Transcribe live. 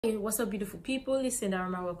Hey, what's up, beautiful people? It's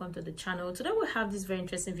Sindafam. Welcome to the channel. Today we have this very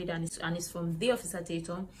interesting video, and it's from the officer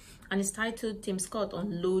Tatum, and it's titled "Tim Scott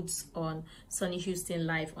Unloads on Sonny Hostin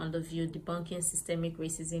Live on The View, Debunking Systemic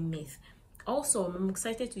Racism Myth." Also, I'm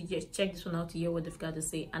excited to check this one out to hear what they've got to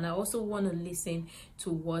say, and I also want to listen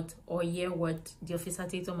to hear what the officer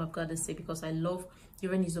Tatum have got to say, because I love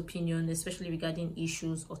hearing his opinion, especially regarding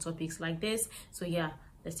issues or topics like this. So yeah,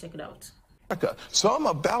 let's check it out. So I'm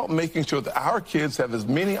about making sure that our kids have as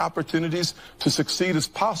many opportunities to succeed as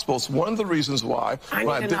possible. It's one of the reasons why I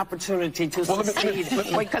need an opportunity to succeed.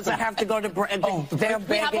 Because I have to go to they're begging.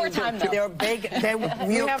 We have more time, though. They're big.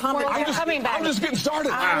 You're coming. I'm just getting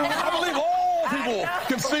started. I believe all people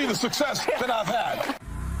can see the success that I've had.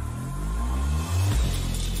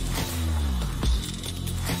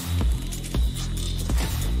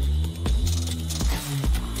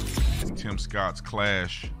 Tim Scott's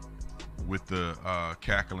clash with the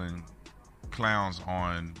cackling clowns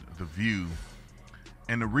on The View.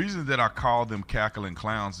 And the reason that I call them cackling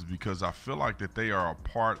clowns is because I feel like that they are a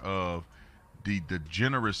part of the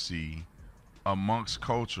degeneracy amongst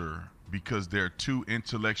culture, because they're too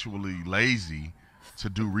intellectually lazy to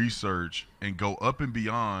do research and go up and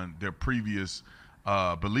beyond their previous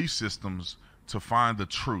belief systems to find the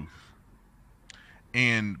truth.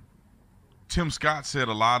 And Tim Scott said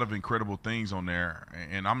a lot of incredible things on there,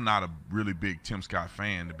 and I'm not a really big Tim Scott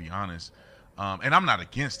fan, to be honest. And I'm not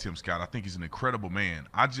against Tim Scott. I think he's an incredible man.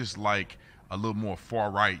 I just like a little more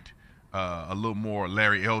far right, a little more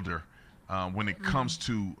Larry Elder when it comes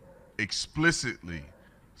to explicitly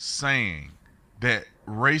saying that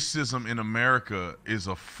racism in America is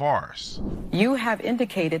a farce. You have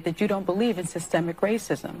indicated that you don't believe in systemic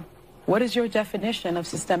racism. What is your definition of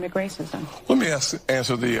systemic racism? Let me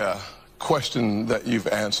answer the question that you've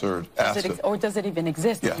answered. Or does it even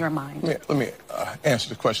exist in your mind? Let me answer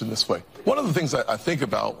the question this way. One of the things I think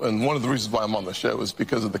about, and one of the reasons why I'm on the show, is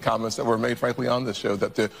because of the comments that were made, frankly, on this show,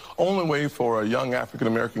 that the only way for a young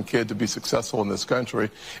African-American kid to be successful in this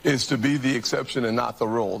country is to be the exception and not the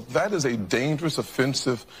rule. That is a dangerous,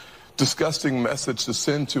 offensive, disgusting message to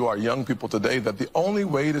send to our young people today, that the only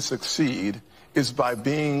way to succeed is by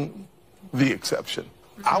being the exception.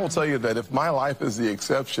 I will tell you that if my life is the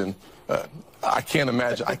exception, I can't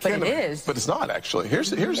imagine. But it is. But it's not, actually.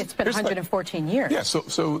 It's been 114 years. Yeah,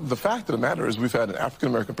 so the fact of the matter is we've had an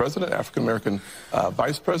African-American president, African-American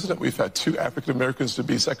vice president. We've had 2 African-Americans to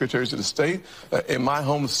be secretaries of the state. In my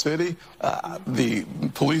home city, the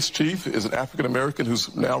police chief is an African-American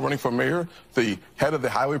who's now running for mayor. The head of the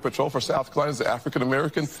highway patrol for South Carolina is an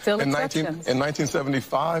African-American. Still exceptions. In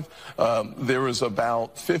 1975, there was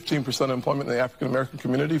about 15% employment in the African-American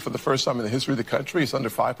community. For the first time in the history of the country, it's under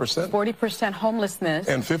 5%. 40% homelessness,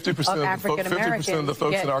 and 50% of the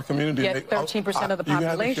folks in our community get 13% of the population. You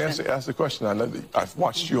had a chance to ask the question. I know that I've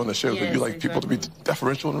watched you on the show, that you like people to be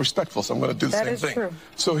deferential and respectful, so I'm going to do the same thing. True.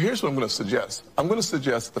 So here's what I'm going to suggest. I'm going to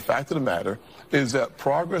suggest the fact of the matter is that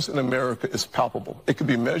progress in America is palpable. It can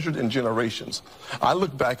be measured in generations. I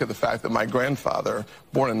look back at the fact that my grandfather,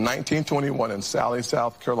 born in 1921 in Sally,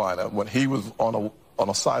 South Carolina, when he was on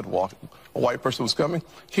a sidewalk, a white person was coming,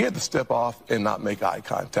 he had to step off and not make eye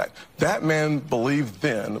contact. That man believed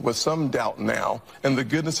then, with some doubt now, in the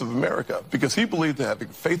goodness of America, because he believed that having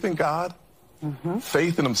faith in God,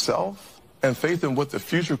 faith in himself, and faith in what the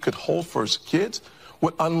future could hold for his kids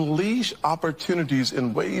would unleash opportunities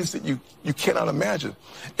in ways that you cannot imagine.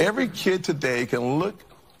 Every kid today can look,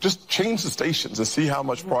 just change the stations and see how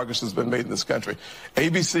much progress has been made in this country.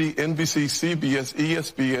 ABC, NBC, CBS,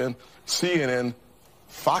 ESPN, CNN,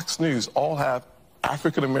 Fox News all have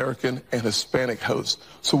African-American and Hispanic hosts.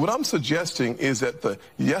 So what I'm suggesting is that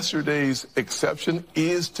yesterday's exception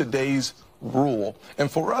is today's rule.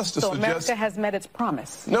 And for us to suggest... America has met its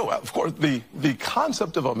promise. No, of course, the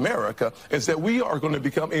concept of America is that we are going to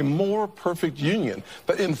become a more perfect union.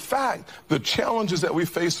 But in fact, the challenges that we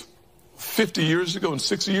face 50 years ago and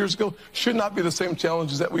 60 years ago should not be the same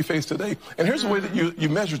challenges that we face today. And here's the way that you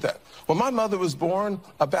measure that. When my mother was born,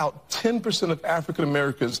 about 10% of African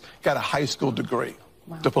Americans got a high school degree,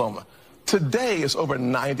 diploma. Today, it's over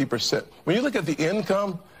 90%. When you look at the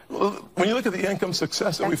income,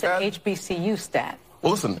 success that we've had... That's an HBCU stat.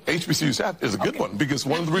 Well, listen, HBCU stat is a good one, because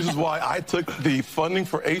one of the reasons why I took the funding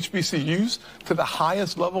for HBCUs to the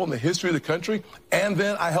highest level in the history of the country, and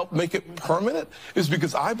then I helped make it permanent, is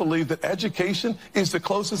because I believe that education is the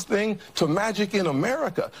closest thing to magic in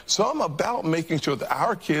America. So I'm about making sure that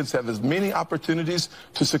our kids have as many opportunities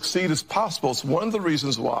to succeed as possible. It's one of the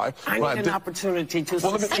reasons why... I need an opportunity to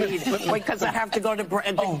succeed. Because I have to go to...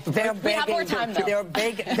 they're begging. We have more time, though. They're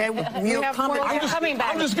big. You're coming.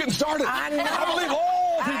 I'm just getting started. I believe all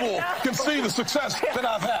more people can see the success that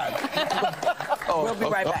I've had. We'll be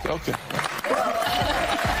right back. Okay.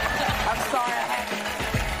 I'm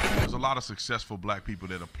sorry. There's a lot of successful black people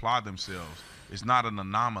that apply themselves. It's not an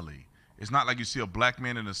anomaly. It's not like you see a black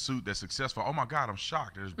man in a suit that's successful. Oh my God, I'm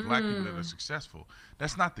shocked. There's black people that are successful.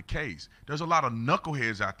 That's not the case. There's a lot of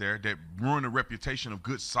knuckleheads out there that ruin the reputation of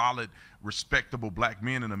good, solid, respectable black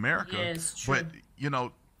men in America. Yes, true. But, you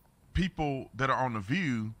know, people that are on The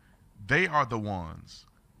View, they are the ones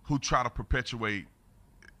who try to perpetuate.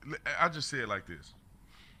 I just say it like this.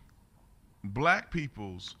 Black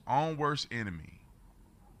people's own worst enemy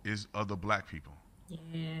is other black people.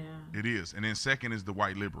 Yeah. It is. And then second is the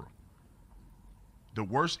white liberal. The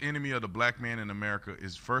worst enemy of the black man in America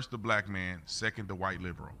is first the black man, second the white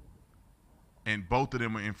liberal. And both of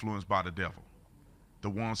them are influenced by the devil. The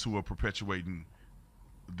ones who are perpetuating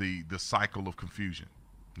the cycle of confusion.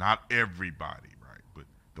 Not everybody, right? But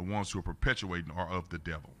the ones who are perpetuating are of the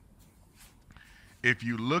devil. If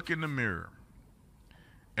you look in the mirror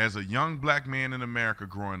as a young black man in America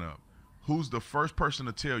growing up, who's the first person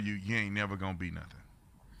to tell you you ain't never gonna be nothing?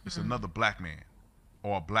 It's another black man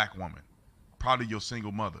or a black woman. Probably your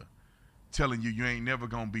single mother telling you you ain't never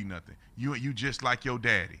gonna be nothing. You just like your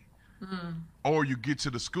daddy. Or you get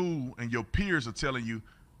to the school and your peers are telling you,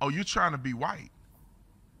 oh, you're trying to be white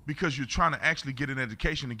because you're trying to actually get an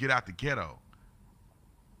education and get out the ghetto.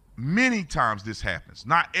 Many times this happens.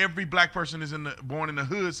 Not every black person is born in the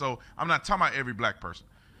hood, so I'm not talking about every black person.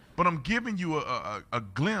 But I'm giving you a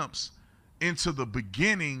glimpse into the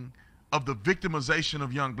beginning of the victimization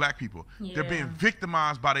of young black people. Yeah. They're being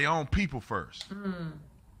victimized by their own people first.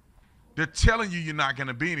 They're telling you you're not going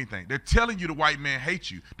to be anything. They're telling you the white man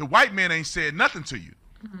hates you. The white man ain't said nothing to you.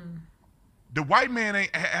 The white man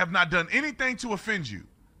have not done anything to offend you.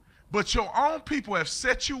 But your own people have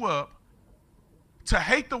set you up to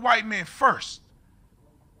hate the white man first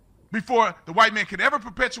before the white man could ever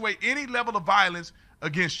perpetuate any level of violence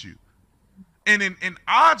against you. And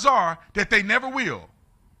odds are that they never will.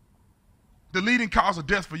 The leading cause of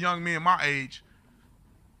death for young men my age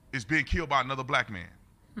is being killed by another black man.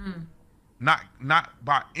 Not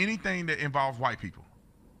by anything that involves white people.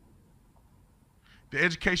 The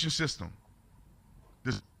education system,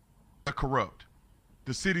 the corrupt,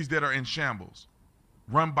 the cities that are in shambles,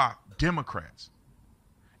 run by Democrats.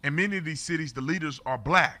 And many of these cities, the leaders are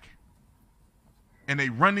black. And they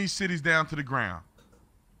run these cities down to the ground.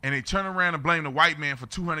 And they turn around and blame the white man for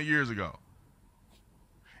 200 years ago.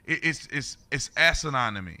 It's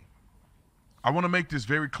asinine to me. I want to make this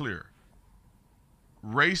very clear.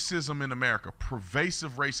 Racism in America,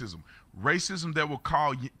 pervasive racism, racism that will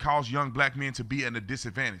cause young black men to be at a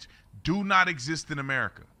disadvantage, do not exist in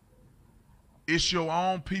America. It's your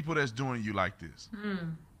own people that's doing you like this.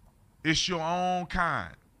 It's your own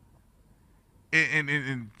kind.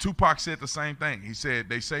 And Tupac said the same thing. He said,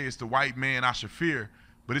 they say it's the white man I should fear,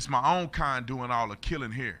 but it's my own kind doing all the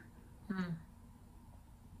killing here.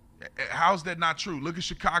 How's that not true? Look at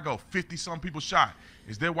Chicago, 50-some people shot.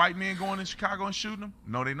 Is there white men going in Chicago and shooting them?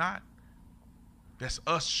 No, they're not. That's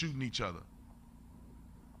us shooting each other.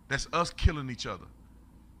 That's us killing each other.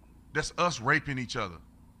 That's us raping each other.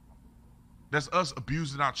 That's us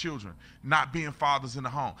abusing our children, not being fathers in the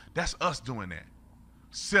home. That's us doing that.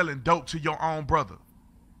 Selling dope to your own brother.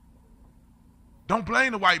 Don't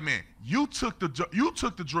blame the white man. You took the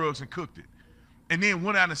drugs and cooked it, and then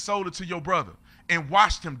went out and sold it to your brother and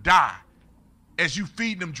watched him die as you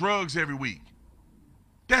feed them drugs every week.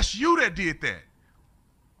 That's you that did that.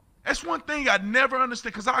 That's one thing I never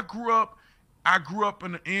understood, because I grew up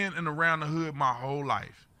in and around the hood my whole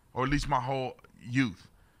life, or at least my whole youth,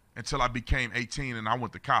 until I became 18 and I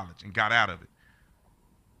went to college and got out of it.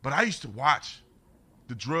 But I used to watch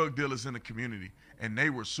the drug dealers in the community, and they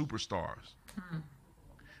were superstars.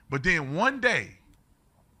 But then one day,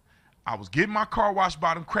 I was getting my car washed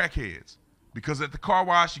by them crackheads, because at the car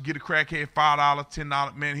wash, you get a crackhead $5,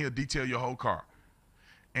 $10, man, he'll detail your whole car.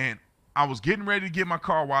 And I was getting ready to get my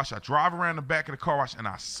car washed. I drive around the back of the car wash, and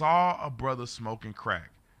I saw a brother smoking crack.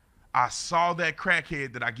 I saw that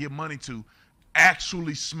crackhead that I give money to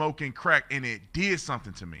actually smoking crack, and it did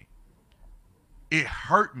something to me. It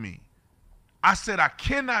hurt me. I said, I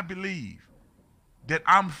cannot believe that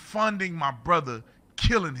I'm funding my brother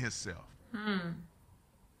killing himself.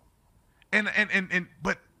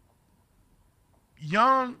 But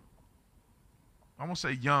young, I won't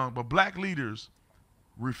say young, but black leaders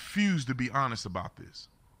refuse to be honest about this.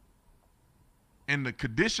 And the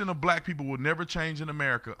condition of black people will never change in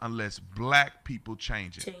America unless black people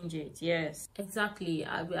change it. Change it, yes. Exactly.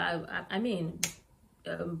 I mean,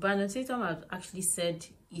 Brandon Tatum has actually said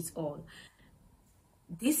it all.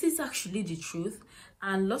 This is actually the truth.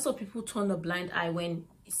 And lots of people turn a blind eye when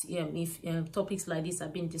if topics like this are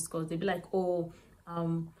being discussed. They'll be like, oh,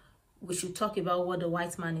 we should talk about what the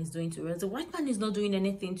white man is doing to us. The white man is not doing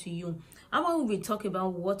anything to you. How about we talk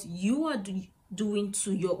about what you are doing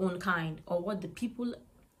to your own kind, or what the people,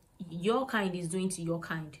 your kind, is doing to your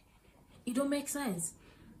kind? It don't make sense.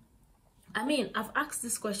 I mean, I've asked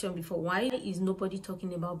this question before. Why is nobody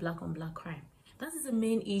talking about black on black crime? That is the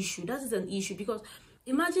main issue. That is an issue, because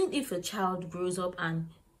imagine if a child grows up and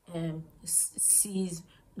sees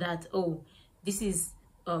that, oh, this is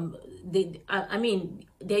I mean,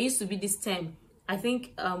 there used to be this term, I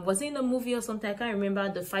think was it in a movie or something, I can't remember,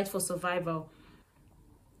 the fight for survival.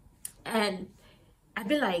 And I'd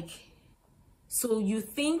be like, so you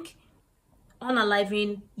think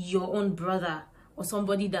unaliving your own brother or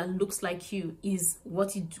somebody that looks like you is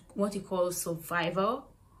what you call survival,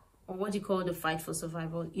 or what you call the fight for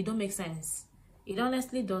survival? It don't make sense. It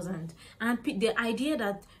honestly doesn't. And the idea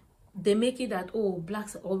that they make it that, oh,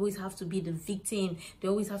 blacks always have to be the victim, they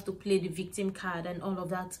always have to play the victim card and all of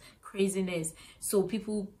that craziness, so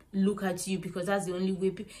people look at you because that's the only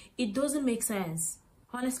way. It doesn't make sense.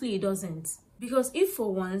 Honestly, it doesn't. Because if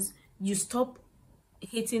for once you stop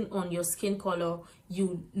hating on your skin color,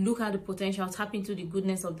 you look at the potential, tap into the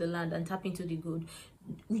goodness of the land and tap into the good,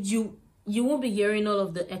 you won't be hearing all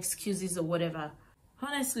of the excuses or whatever.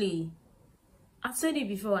 Honestly, I've said it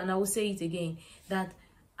before and I will say it again, that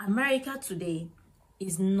America today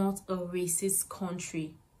is not a racist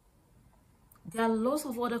country. There are lots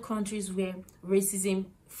of other countries where racism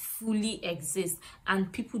fully exists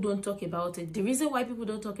and people don't talk about it. The reason why people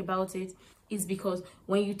don't talk about it is because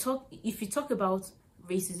if you talk about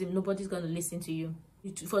racism, nobody's going to listen to you.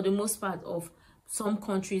 For the most part of some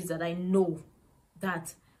countries that I know,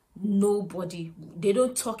 that they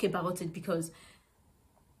don't talk about it, because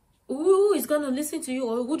who is going to listen to you,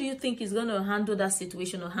 or who do you think is going to handle that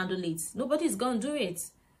situation or handle it? Nobody's going to do it.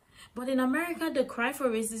 But in America, they cry for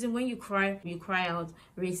racism. When you cry out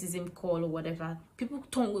racism call or whatever,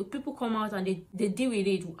 people come out and they deal with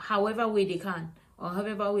it however way they can, or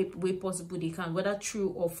however way possible they can, whether true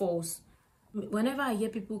or false. Whenever I hear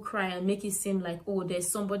people cry and make it seem like, oh,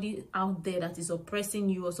 there's somebody out there that is oppressing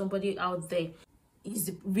you, or somebody out there is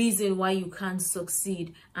the reason why you can't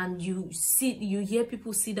succeed, and you hear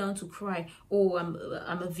people sit down to cry, oh,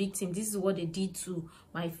 I'm a victim, this is what they did to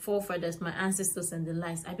my forefathers, my ancestors and the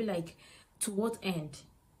likes. I'd be like, to what end?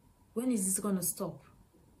 When is this gonna stop?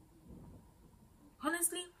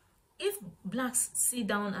 Honestly, if blacks sit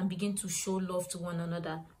down and begin to show love to one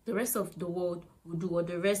another, the rest of the world will do, or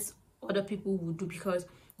the rest other people will do, because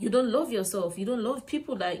you don't love yourself, you don't love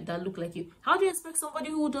people that look like you. How do you expect somebody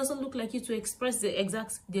who doesn't look like you to express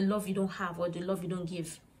the love you don't have, or the love you don't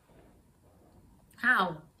give?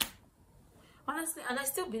 How? Honestly, and I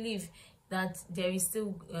still believe that there is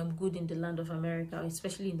still good in the land of America,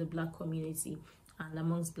 especially in the black community and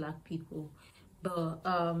amongst black people. But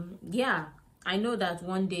yeah, I know that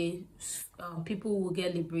one day people will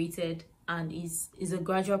get liberated, and it's a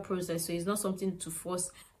gradual process, so it's not something to force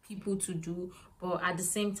people to do. But at the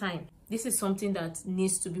same time, this is something that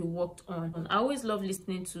needs to be worked on. I always love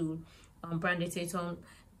listening to Brandon Tatum,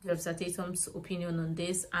 Officer Tatum's opinion on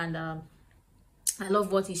this, and I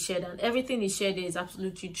love what he shared, and everything he shared is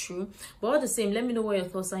absolutely true. But all the same, let me know what your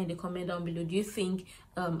thoughts are in the comment down below. Do you think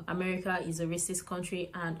America is a racist country?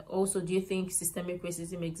 And also, do you think systemic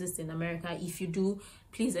racism exists in America? If you do,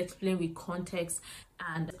 please explain with context,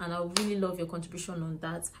 and I would really love your contribution on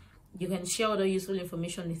that. You can share other useful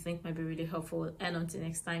information you think might be really helpful. And until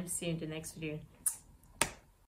next time, see you in the next video.